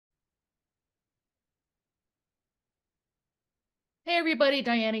Hey everybody,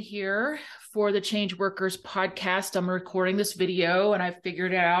 Diana here for the Change Workers podcast. I'm recording this video and I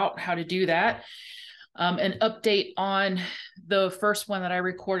figured out how to do that. An update on the first one that I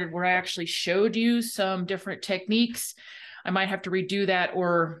recorded where I actually showed you some different techniques. I might have to redo that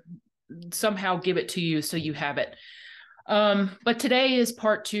or somehow give it to you so you have it. But today is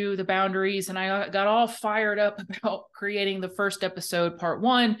part two, the boundaries, and I got all fired up about creating the first episode, part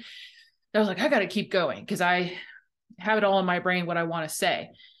one. I was like, I got to keep going because I have it all in my brain what I want to say.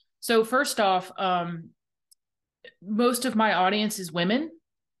 So first off, most of my audience is women.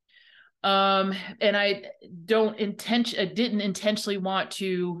 And I didn't intentionally want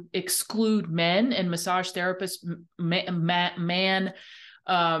to exclude men and massage therapists,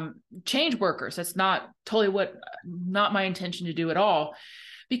 change workers. That's not my intention to do at all,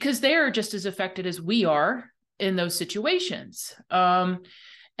 because they are just as affected as we are in those situations.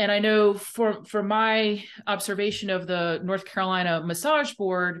 And I know from my observation of the North Carolina Massage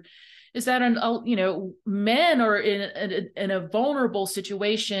Board is that, men are in a vulnerable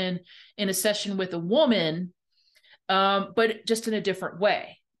situation in a session with a woman, but just in a different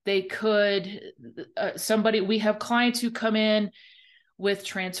way. They could, we have clients who come in with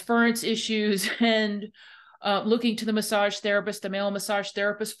transference issues and looking to the massage therapist, the male massage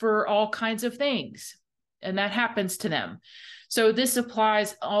therapist, for all kinds of things. And that happens to them. So this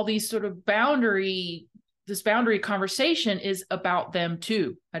applies, all these sort of this boundary conversation is about them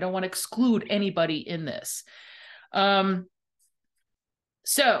too. I don't want to exclude anybody in this. So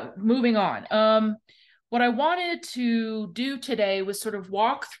moving on. What I wanted to do today was sort of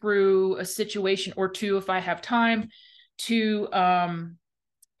walk through a situation or two, if I have time, to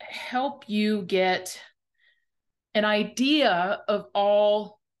help you get an idea of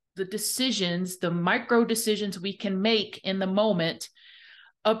all the decisions, the micro decisions we can make in the moment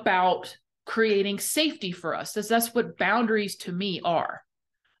about creating safety for us. That's what boundaries to me are.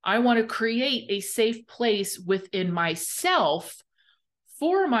 I want to create a safe place within myself,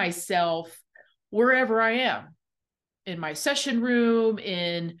 for myself, wherever I am, in my session room,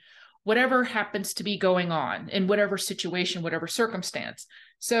 in whatever happens to be going on, in whatever situation, whatever circumstance.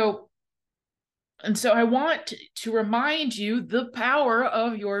 So I want to remind you the power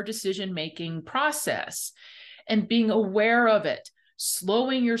of your decision-making process and being aware of it,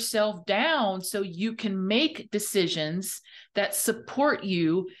 slowing yourself down so you can make decisions that support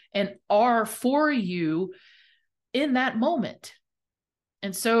you and are for you in that moment.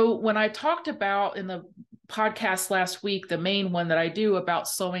 And so when I talked about in the podcast last week, the main one that I do about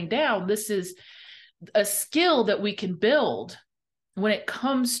slowing down, this is a skill that we can build when it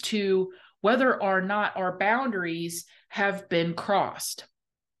comes to whether or not our boundaries have been crossed.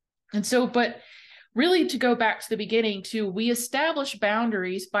 And so, but really to go back to the beginning too, we establish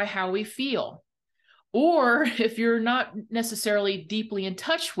boundaries by how we feel. Or if you're not necessarily deeply in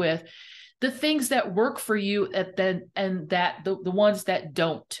touch with the things that work for you the ones that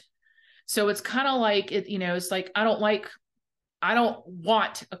don't. So it's kind of like, it's like, I don't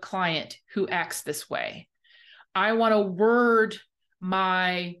want a client who acts this way. I want to word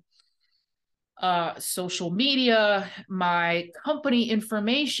my social media, my company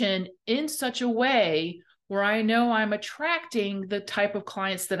information in such a way where I know I'm attracting the type of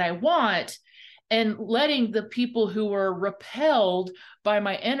clients that I want and letting the people who are repelled by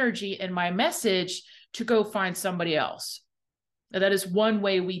my energy and my message to go find somebody else. Now, that is one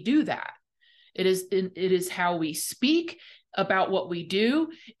way we do that. It is how we speak about what we do.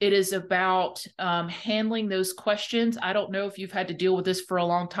 It is about handling those questions. I don't know if you've had to deal with this for a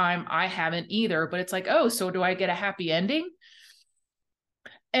long time. I haven't either, but it's like, oh, so do I get a happy ending?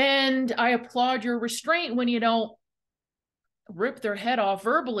 And I applaud your restraint when you don't rip their head off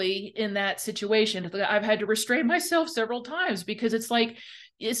verbally in that situation. I've had to restrain myself several times because it's like,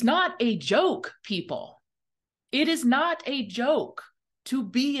 it's not a joke, people. It is not a joke to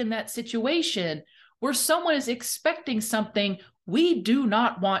be in that situation where someone is expecting something we do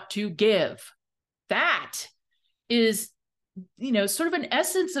not want to give. That is, sort of an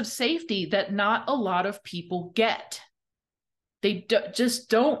essence of safety that not a lot of people get. They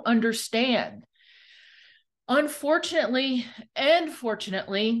just don't understand. Unfortunately and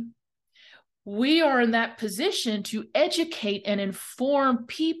fortunately, we are in that position to educate and inform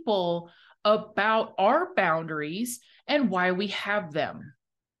people about our boundaries and why we have them.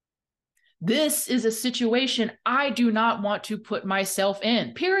 This is a situation I do not want to put myself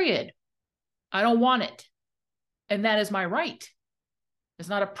in, period. I don't want it. And that is my right. It's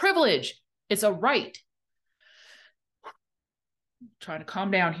not a privilege. It's a right. I'm trying to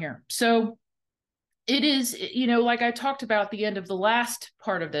calm down here. So it is, like I talked about at the end of the last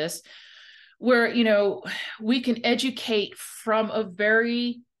part of this, where, we can educate from a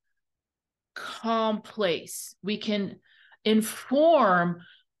very calm place. We can inform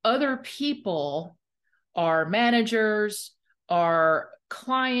other people, our managers, our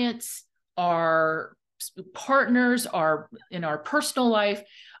clients, our partners, in our personal life,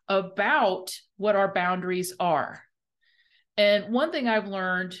 about what our boundaries are. And one thing I've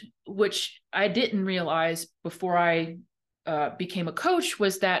learned, which I didn't realize before I became a coach,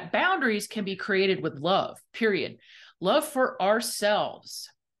 was that boundaries can be created with love, period. Love for ourselves,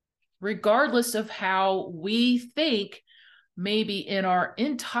 regardless of how we think, maybe in our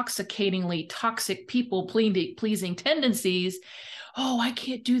intoxicatingly toxic people pleasing tendencies. Oh, I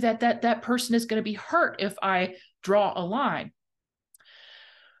can't do that. That person is going to be hurt if I draw a line.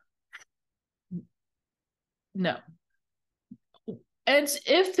 No. And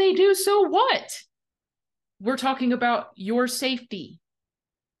if they do, so what? We're talking about your safety.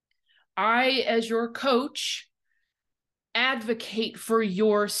 I, as your coach, advocate for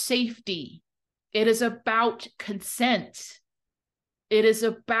your safety. It is about consent. It is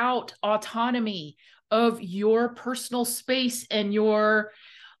about autonomy of your personal space and your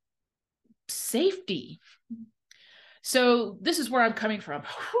safety. So this is where I'm coming from.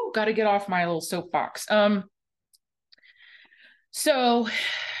 Got to get off my little soapbox. So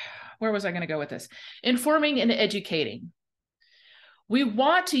where was I going to go with this? Informing and educating. We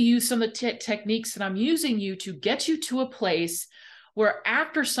want to use some of the techniques that I'm using to get you to a place where,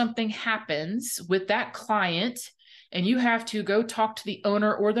 after something happens with that client and you have to go talk to the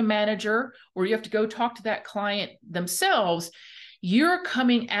owner or the manager, or you have to go talk to that client themselves, you're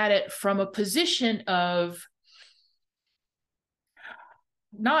coming at it from a position of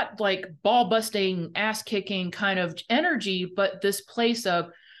not like ball busting, ass kicking kind of energy, but this place of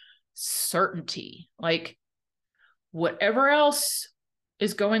certainty. Like, whatever else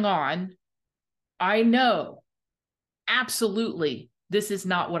is going on, I know absolutely this is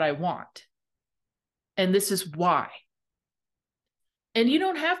not what I want. And this is why. And you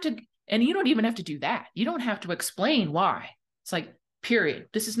don't even have to do that. You don't have to explain why. It's like, period.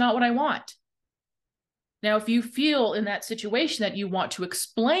 This is not what I want. Now, if you feel in that situation that you want to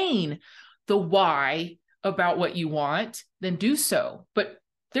explain the why about what you want, then do so. But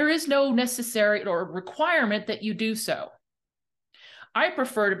there is no necessary or requirement that you do so. I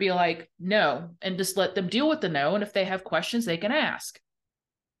prefer to be like, no, and just let them deal with the no. And if they have questions, they can ask.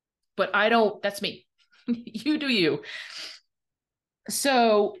 But I don't, that's me. You do you.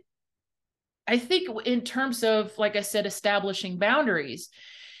 So I think in terms of, like I said, establishing boundaries,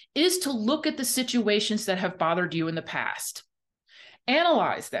 is to look at the situations that have bothered you in the past.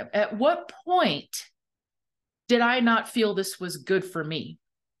 Analyze them. At what point did I not feel this was good for me?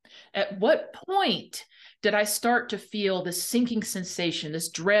 At what point did I start to feel this sinking sensation, this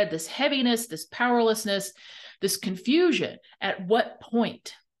dread, this heaviness, this powerlessness, this confusion? At what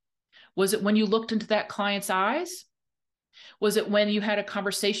point? Was it when you looked into that client's eyes? Was it when you had a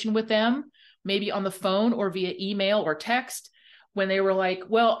conversation with them, maybe on the phone or via email or text, when they were like,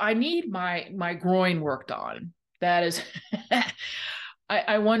 well, I need my groin worked on? That is,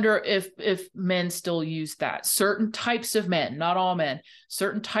 I wonder if men still use that. Certain types of men, not all men,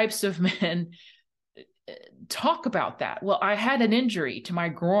 certain types of men talk about that. Well, I had an injury to my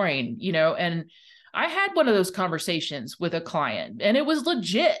groin, and I had one of those conversations with a client, and it was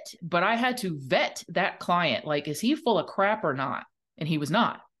legit, but I had to vet that client. Like, is he full of crap or not? And he was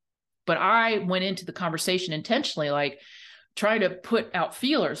not. But I went into the conversation intentionally, like trying to put out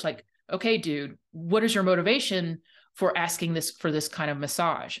feelers, like, okay, dude, what is your motivation for asking for this kind of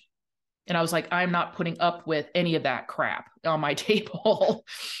massage? And I was like, I'm not putting up with any of that crap on my table.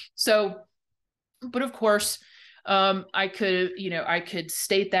 So, but of course, I could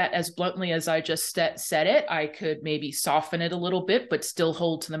state that as bluntly as I just said it. I could maybe soften it a little bit, but still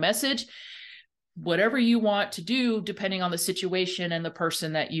hold to the message. Whatever you want to do, depending on the situation and the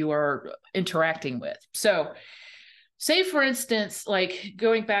person that you are interacting with. So, say for instance, like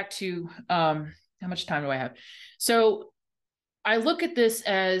going back to how much time do I have? So I look at this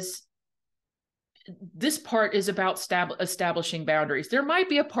as, this part is about establishing boundaries. There might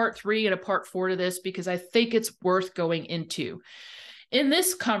be a part 3 and a part 4 to this, because I think it's worth going into. In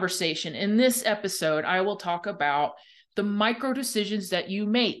this conversation, in this episode, I will talk about the micro decisions that you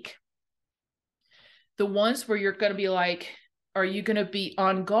make. The ones where you're going to be like, are you going to be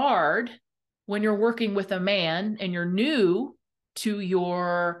on guard when you're working with a man and you're new to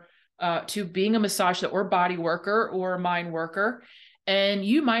to being a massage or body worker or a mind worker, and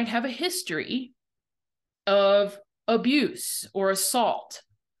you might have a history of abuse or assault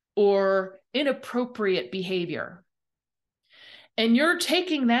or inappropriate behavior. And you're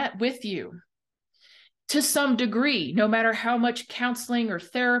taking that with you. to some degree, no matter how much counseling or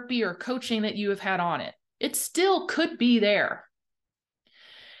therapy or coaching that you have had on it. It still could be there.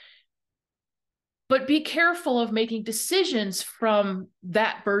 But be careful of making decisions from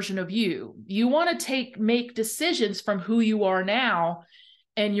that version of you. You want to make decisions from who you are now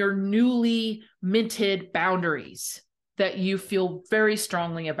and your newly minted boundaries that you feel very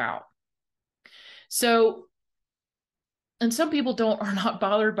strongly about. So, and some people are not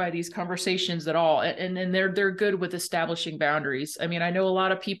bothered by these conversations at all. And they're good with establishing boundaries. I mean, I know a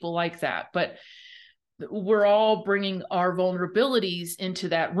lot of people like that, but we're all bringing our vulnerabilities into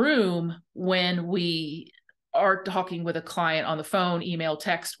that room when we are talking with a client on the phone, email,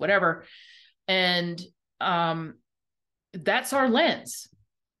 text, whatever. And that's our lens.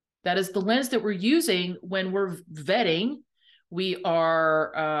 That is the lens that we're using when we're vetting. We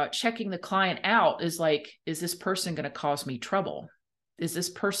are checking the client out, is like, is this person going to cause me trouble? Is this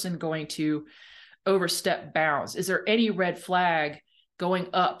person going to overstep bounds? Is there any red flag going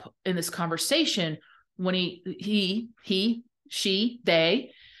up in this conversation when they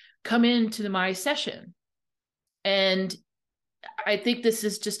come into my session? And I think this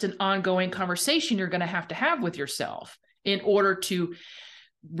is just an ongoing conversation you're going to have with yourself in order to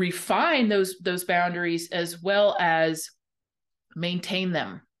refine those boundaries, as well as maintain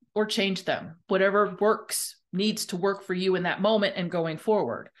them or change them. Whatever needs to work for you in that moment and going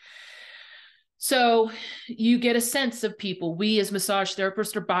forward. So you get a sense of people. We as massage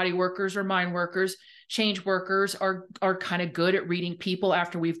therapists or body workers or mind workers, change workers are kind of good at reading people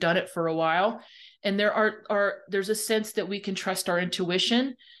after we've done it for a while. And there's a sense that we can trust our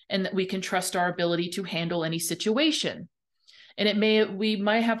intuition and that we can trust our ability to handle any situation. And we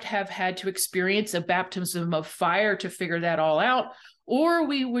might have had to experience a baptism of fire to figure that all out, or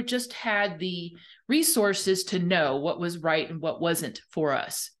we would just had the resources to know what was right and what wasn't for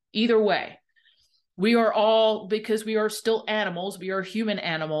us. Either way, we are all, because we are still animals, we are human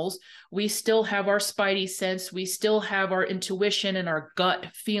animals, we still have our spidey sense, we still have our intuition and our gut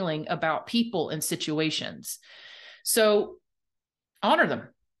feeling about people and situations. So honor them.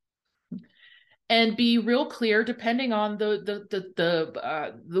 And be real clear, depending on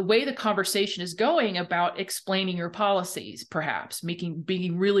the way the conversation is going, about explaining your policies, perhaps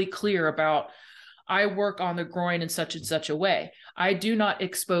being really clear about, I work on the groin in such and such a way. I do not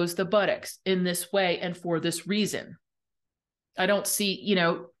expose the buttocks in this way and for this reason. I don't see,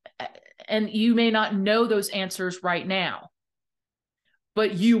 and you may not know those answers right now,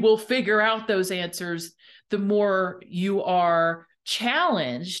 but you will figure out those answers the more you are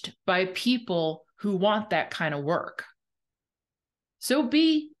challenged by people who want that kind of work. So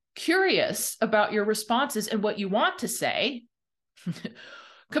be curious about your responses and what you want to say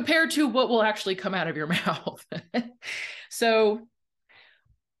compared to what will actually come out of your mouth. So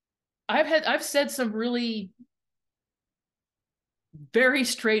I've said some really very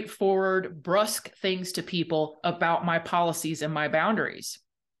straightforward, brusque things to people about my policies and my boundaries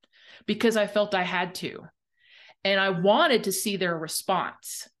because I felt I had to. And I wanted to see their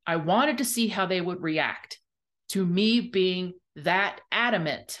response. I wanted to see how they would react to me being that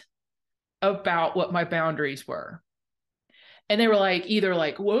adamant about what my boundaries were. And they were like, either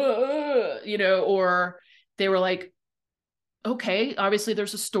like, whoa, or they were like, okay, obviously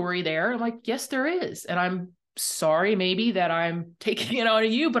there's a story there. I'm like, yes, there is. And I'm sorry, maybe that I'm taking it out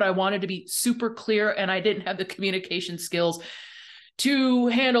of you, but I wanted to be super clear and I didn't have the communication skills to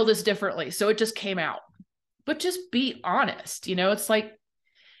handle this differently. So it just came out. But just be honest. It's like,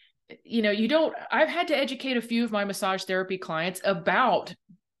 I've had to educate a few of my massage therapy clients about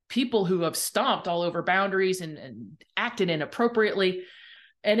people who have stomped all over boundaries and acted inappropriately.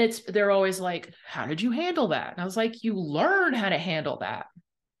 And they're always like, how did you handle that? And I was like, you learn how to handle that.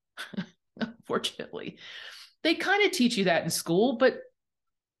 Unfortunately, they kind of teach you that in school, but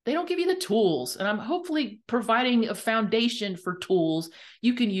they don't give you the tools. And I'm hopefully providing a foundation for tools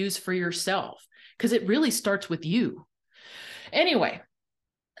you can use for yourself, because it really starts with you. Anyway,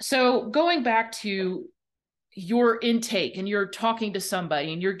 so going back to your intake, and you're talking to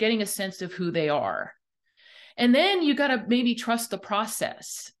somebody and you're getting a sense of who they are. And then you got to maybe trust the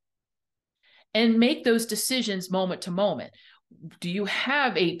process and make those decisions moment to moment. Do you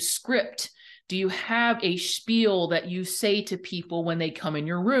have a script? Do you have a spiel that you say to people when they come in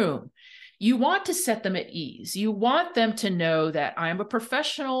your room? You want to set them at ease. You want them to know that I'm a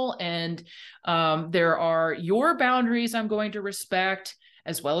professional and there are your boundaries I'm going to respect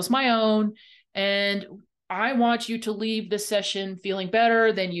as well as my own. And I want you to leave the session feeling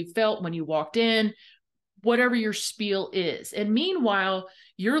better than you felt when you walked in, whatever your spiel is. And meanwhile,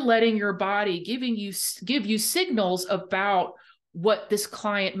 you're letting your body give you signals about what this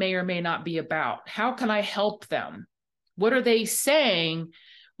client may or may not be about. How can I help them? What are they saying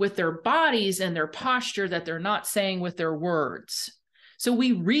with their bodies and their posture that they're not saying with their words? So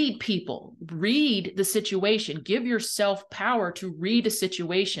we read people, read the situation, give yourself power to read a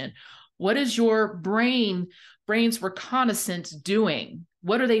situation. What is your brain's reconnaissance doing?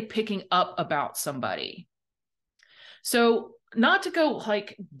 What are they picking up about somebody? So not to go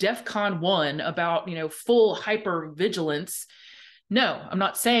like DEFCON 1 about, full hyper vigilance. No, I'm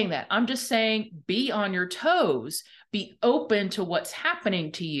not saying that. I'm just saying be on your toes, be open to what's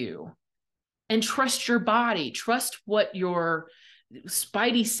happening to you, and trust your body, trust what your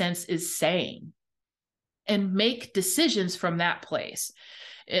spidey sense is saying, and make decisions from that place.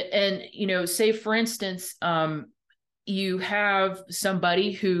 And, say for instance, you have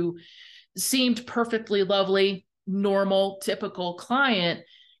somebody who seemed perfectly lovely, normal, typical client,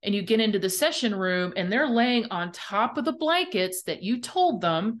 and you get into the session room and they're laying on top of the blankets that you told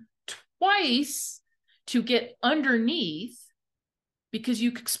them twice to get underneath, because you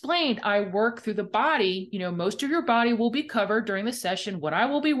explained, I work through the body. Most of your body will be covered during the session. What I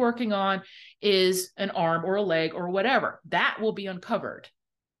will be working on is an arm or a leg or whatever. That will be uncovered.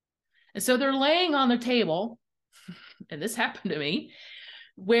 And so they're laying on the table, and this happened to me,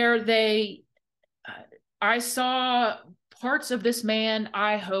 where I saw parts of this man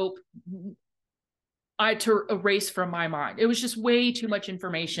I hope I to erase from my mind. It was just way too much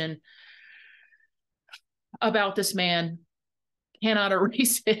information about this man. Cannot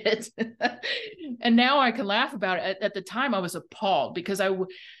erase it. And now I can laugh about it. At the time I was appalled, because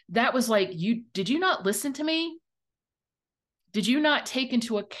that was like, did you not listen to me? Did you not take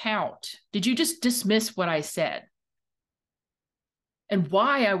into account? Did you just dismiss what I said? And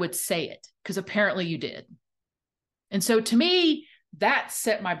why I would say it? Because apparently you did. And so to me, that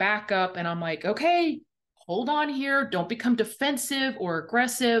set my back up, and I'm like, okay, hold on here. Don't become defensive or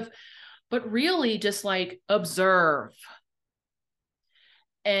aggressive, but really just like observe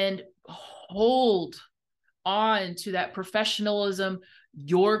and hold on to that professionalism,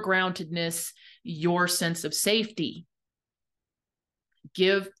 your groundedness, your sense of safety.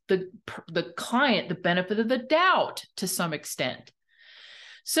 Give the client the benefit of the doubt to some extent.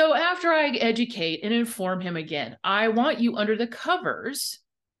 So after I educate and inform him again, I want you under the covers,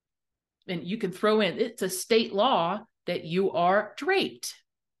 and you can throw in, it's a state law that you are draped.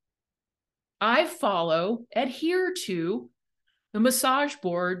 I adhere to the massage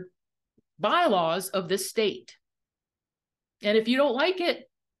board bylaws of this state. And if you don't like it,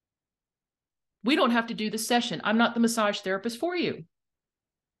 we don't have to do the session. I'm not the massage therapist for you.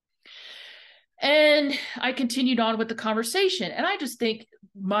 And I continued on with the conversation. And I just think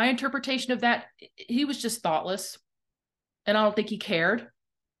my interpretation of that, he was just thoughtless. And I don't think he cared.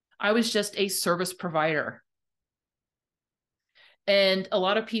 I was just a service provider. And a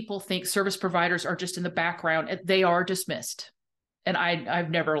lot of people think service providers are just in the background. They are dismissed. And I've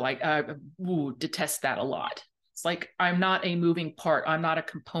never detest that a lot. It's like, I'm not a moving part. I'm not a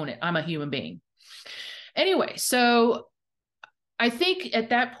component. I'm a human being. Anyway, so I think at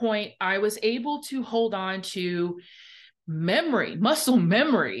that point, I was able to hold on to muscle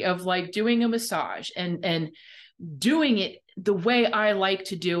memory of like doing a massage and doing it the way I like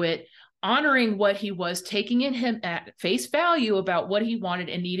to do it, honoring what he was, taking in him at face value about what he wanted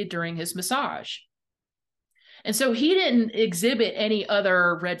and needed during his massage. And so he didn't exhibit any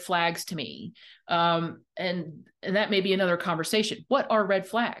other red flags to me. And that may be another conversation. What are red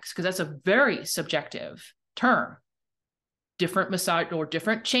flags? Because that's a very subjective term. Different massage or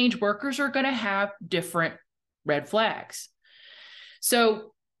different change workers are going to have different red flags.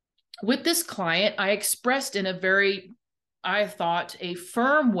 So with this client, I expressed in a very, I thought, a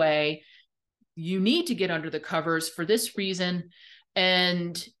firm way, you need to get under the covers for this reason.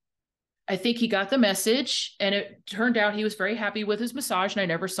 And I think he got the message, and it turned out he was very happy with his massage, and I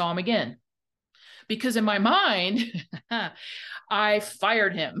never saw him again. Because in my mind, I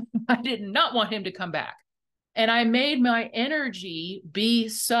fired him. I did not want him to come back. And I made my energy be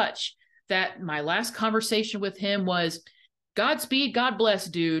such that my last conversation with him was, Godspeed, God bless,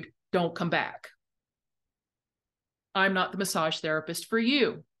 dude, don't come back. I'm not the massage therapist for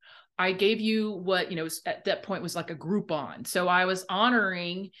you. I gave you what, at that point was like a Groupon. So I was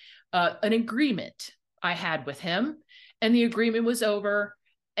honoring an agreement I had with him, and the agreement was over,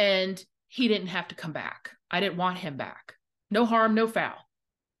 and he didn't have to come back. I didn't want him back. No harm, no foul.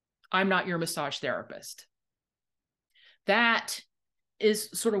 I'm not your massage therapist. That is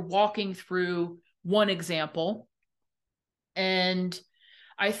sort of walking through one example. And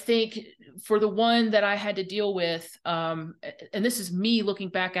I think for the one that I had to deal with, and this is me looking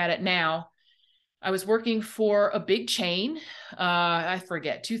back at it now, I was working for a big chain. I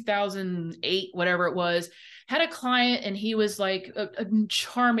forget, 2008, whatever it was. Had a client, and he was like a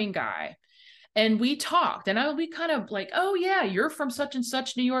charming guy. And we talked, and we kind of like, oh yeah, you're from such and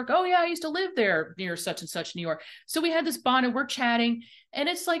such New York. Oh yeah, I used to live there near such and such New York. So we had this bond, and we're chatting, and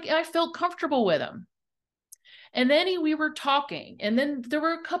it's like I felt comfortable with him. And then we were talking, and then there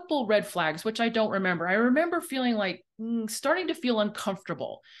were a couple red flags, which I don't remember. I remember feeling like starting to feel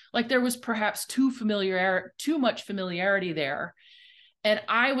uncomfortable, like there was perhaps too much familiarity there, and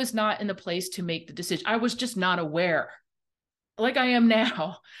I was not in the place to make the decision. I was just not aware, like I am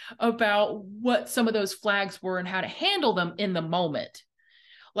now, about what some of those flags were and how to handle them in the moment.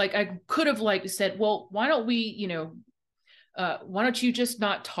 Like I could have like said, well, why don't we, why don't you just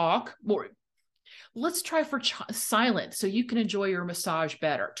not talk? Or let's try for silence so you can enjoy your massage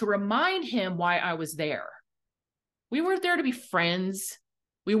better, to remind him why I was there. We weren't there to be friends.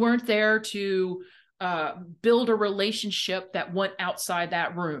 We weren't there to build a relationship that went outside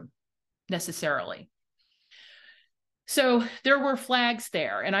that room necessarily. So there were flags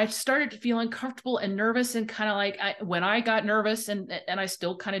there, and I started to feel uncomfortable and nervous, and kind of like when I got nervous, and I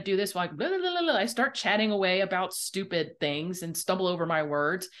still kind of do this, like blah, blah, blah, blah, I start chatting away about stupid things and stumble over my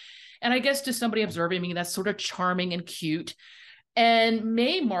words. And I guess to somebody observing me, that's sort of charming and cute, and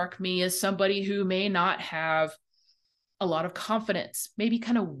may mark me as somebody who may not have a lot of confidence, maybe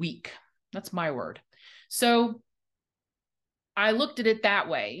kind of weak. That's my word. So I looked at it that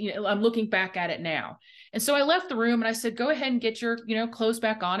way. I'm looking back at it now. And so I left the room, and I said, go ahead and get your, clothes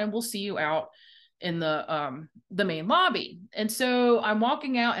back on, and we'll see you out in the main lobby. And so I'm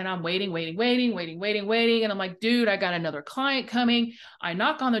walking out, and I'm waiting. And I'm like, dude, I got another client coming. I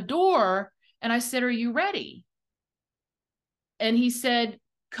knock on the door, and I said, are you ready? And he said,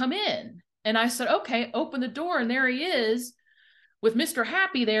 come in. And I said, okay, open the door. And there he is with Mr.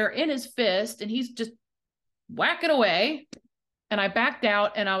 Happy there in his fist, and he's just whacking away. And I backed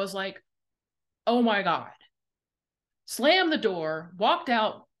out, and I was like, oh my God. Slammed the door, walked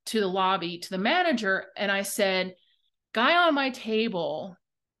out to the lobby to the manager, and I said, guy on my table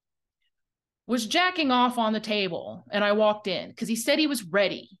was jacking off on the table. And I walked in because he said he was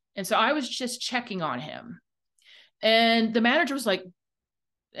ready. And so I was just checking on him. And the manager was like,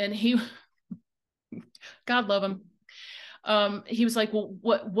 and he, God love him. He was like, well,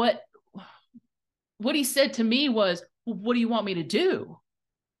 what he said to me was, well, what do you want me to do?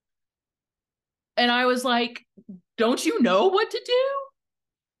 And I was like, don't you know what to do?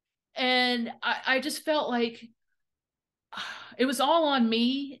 And I just felt like it was all on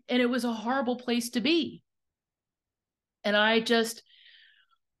me, and it was a horrible place to be. And I just,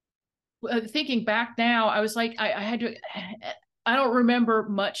 thinking back now, I was like, I don't remember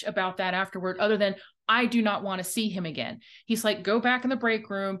much about that afterward, other than I do not want to see him again. He's like, go back in the break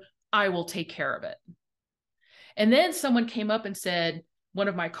room. I will take care of it. And then someone came up and said, one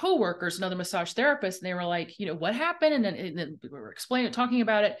of my coworkers, another massage therapist, and they were like, what happened? And then we were talking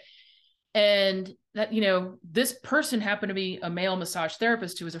about it. And that, this person happened to be a male massage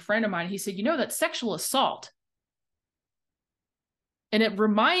therapist who was a friend of mine. He said, that's sexual assault. And it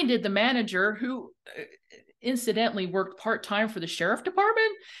reminded the manager, who incidentally worked part-time for the sheriff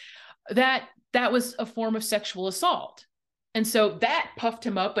department, that that was a form of sexual assault. And so that puffed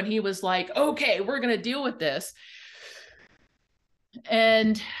him up, and he was like, okay, we're going to deal with this.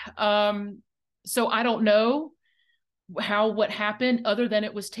 And so I don't know what happened, other than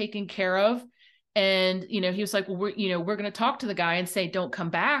it was taken care of. And, he was like, well, we're going to talk to the guy and say, don't come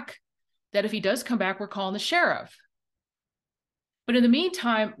back. That if he does come back, we're calling the sheriff. But in the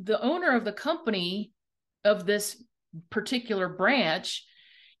meantime, the owner of the company of this particular branch,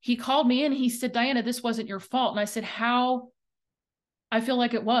 he called me in. He said, Diana, this wasn't your fault. And I said, how? I feel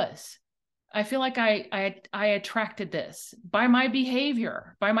like it was. I feel like I attracted this by my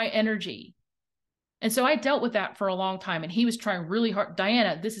behavior, by my energy. And so I dealt with that for a long time. And he was trying really hard.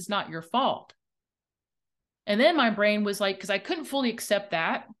 Diana, this is not your fault. And then my brain was like, because I couldn't fully accept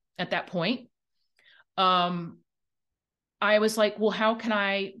that at that point. I was like, well, how can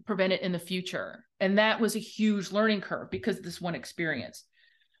I prevent it in the future? And that was a huge learning curve because of this one experience.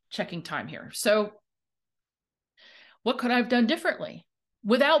 Checking time here. So what could I have done differently?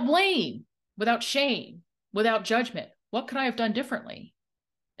 Without blame, without shame, without judgment. What could I have done differently?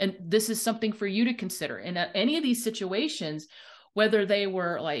 And this is something for you to consider. In any of these situations, whether they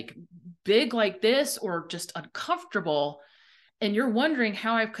were like big like this or just uncomfortable, and you're wondering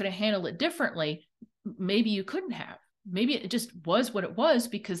how I could have handled it differently, maybe you couldn't have. Maybe it just was what it was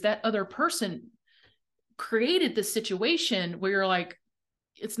because that other person created the situation where you're like,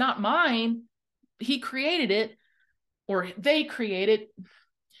 it's not mine. He created it, or they created.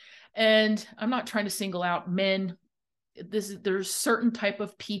 And I'm not trying to single out men. There's certain type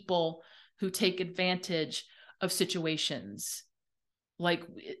of people who take advantage of situations, like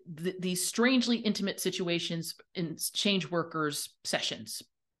these strangely intimate situations in change workers sessions.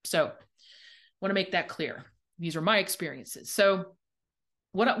 So I want to make that clear. These are my experiences. So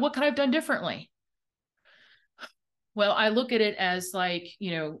what could I have done differently? Well, I look at it as like,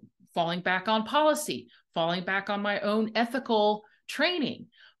 falling back on policy, falling back on my own ethical training,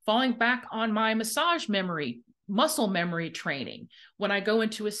 falling back on my massage memory, muscle memory training when I go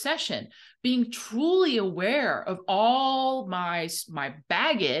into a session, being truly aware of all my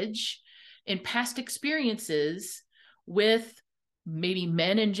baggage in past experiences with maybe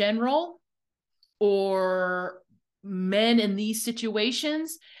men in general or men in these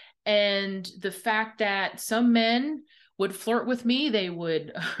situations. And the fact that some men would flirt with me, they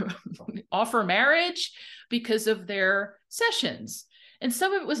would offer marriage because of their sessions. And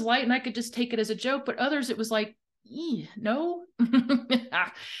some of it was light and I could just take it as a joke, but others it was like, no.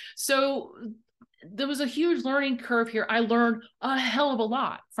 So there was a huge learning curve here. I learned a hell of a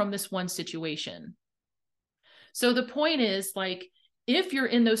lot from this one situation. So the point is, like, if you're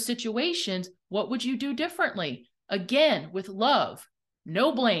in those situations, what would you do differently? Again, with love,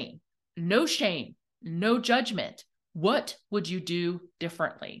 no blame, no shame, no judgment. What would you do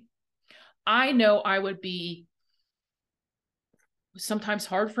differently? I know I would be, sometimes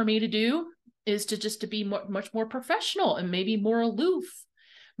hard for me to do is to be much more professional and maybe more aloof.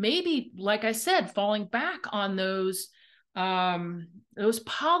 Maybe, like I said, falling back on those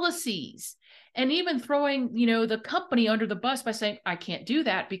policies, and even throwing, the company under the bus by saying, I can't do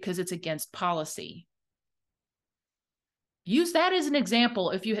that because it's against policy. Use that as an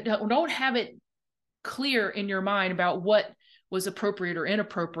example if you don't have it clear in your mind about what was appropriate or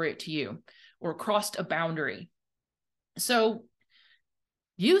inappropriate to you or crossed a boundary. So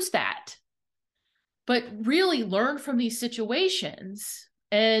use that, but really learn from these situations.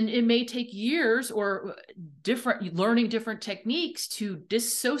 And it may take years or learning different techniques to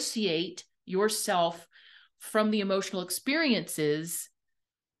dissociate yourself from the emotional experiences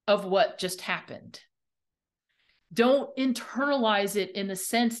of what just happened. Don't internalize it in the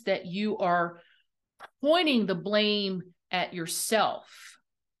sense that you are pointing the blame at yourself.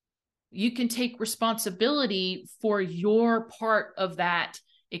 You can take responsibility for your part of that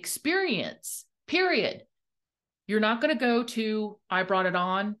experience, period. You're not going to go to, I brought it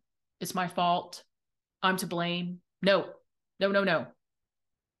on, it's my fault, I'm to blame. No.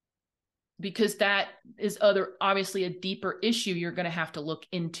 Because that is obviously a deeper issue you're going to have to look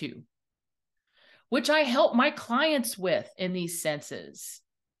into, which I help my clients with in these senses,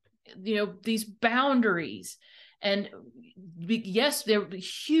 these boundaries. And yes, there are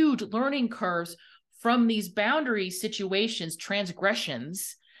huge learning curves from these boundary situations,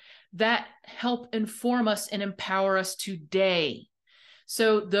 transgressions that help inform us and empower us today.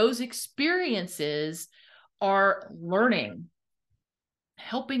 So those experiences are learning,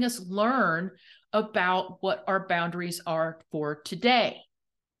 helping us learn about what our boundaries are for today.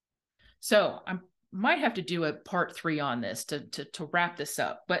 So I might have to do a part 3 on this to wrap this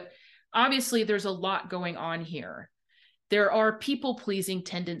up, but obviously there's a lot going on here. There are people-pleasing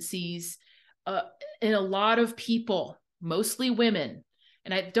tendencies in a lot of people, mostly women.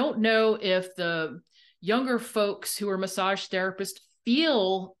 And I don't know if the younger folks who are massage therapists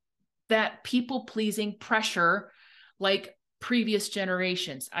feel that people-pleasing pressure like previous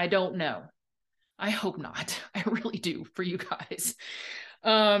generations. I don't know. I hope not. I really do, for you guys.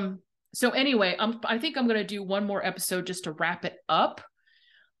 So anyway, I think I'm going to do one more episode just to wrap it up.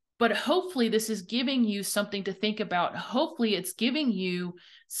 But hopefully this is giving you something to think about. Hopefully it's giving you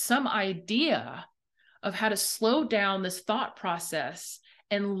some idea of how to slow down this thought process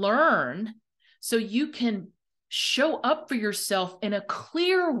and learn so you can show up for yourself in a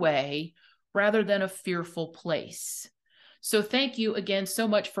clear way rather than a fearful place. So thank you again so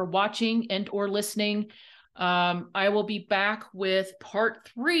much for watching and or listening. I will be back with part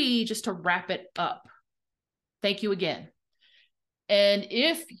 3 just to wrap it up. Thank you again. And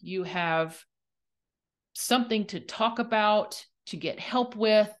if you have something to talk about, to get help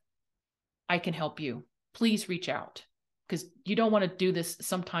with, I can help you. Please reach out because you don't want to do this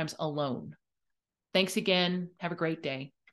sometimes alone. Thanks again. Have a great day.